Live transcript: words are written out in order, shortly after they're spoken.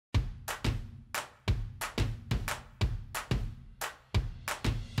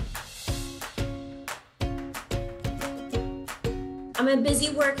I'm a busy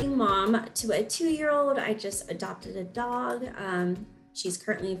working mom to a 2-year-old. I just adopted a dog. She's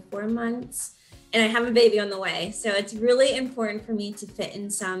currently 4 months and I have a baby on the way. So it's really important for me to fit in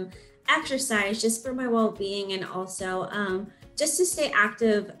some exercise just for my well-being and also just to stay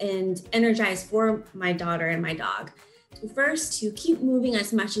active and energized for my daughter and my dog. First, to keep moving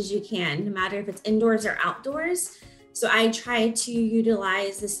as much as you can, no matter if it's indoors or outdoors. So I try to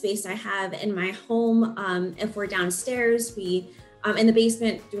utilize the space I have in my home. If we're downstairs, we in the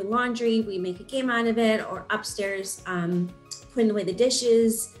basement doing laundry, we make a game out of it, or upstairs putting away the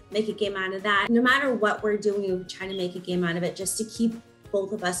dishes, make a game out of that. No matter what we're doing, we're trying to make a game out of it just to keep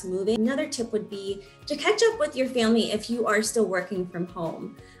both of us moving. Another tip would be to catch up with your family if you are still working from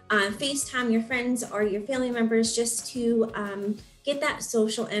home. FaceTime your friends or your family members just to get that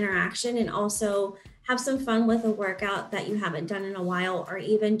social interaction and also have some fun with a workout that you haven't done in a while, or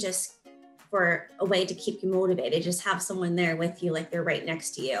even just for a way to keep you motivated. Just have someone there with you, like they're right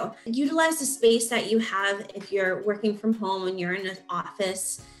next to you. Utilize the space that you have if you're working from home and you're in an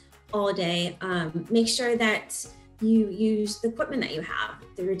office all day. Make sure that you use the equipment that you have,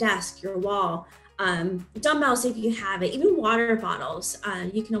 your desk, your wall, dumbbells if you have it, even water bottles.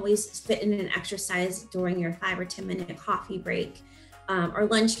 You can always fit in an exercise during your 5 or 10 minute coffee break or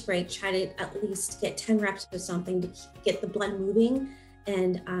lunch break. Try to at least get 10 reps or something to get the blood moving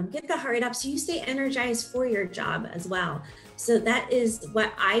and get the heart rate up so you stay energized for your job as well. So that is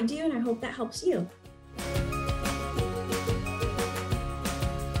what I do, and I hope that helps you.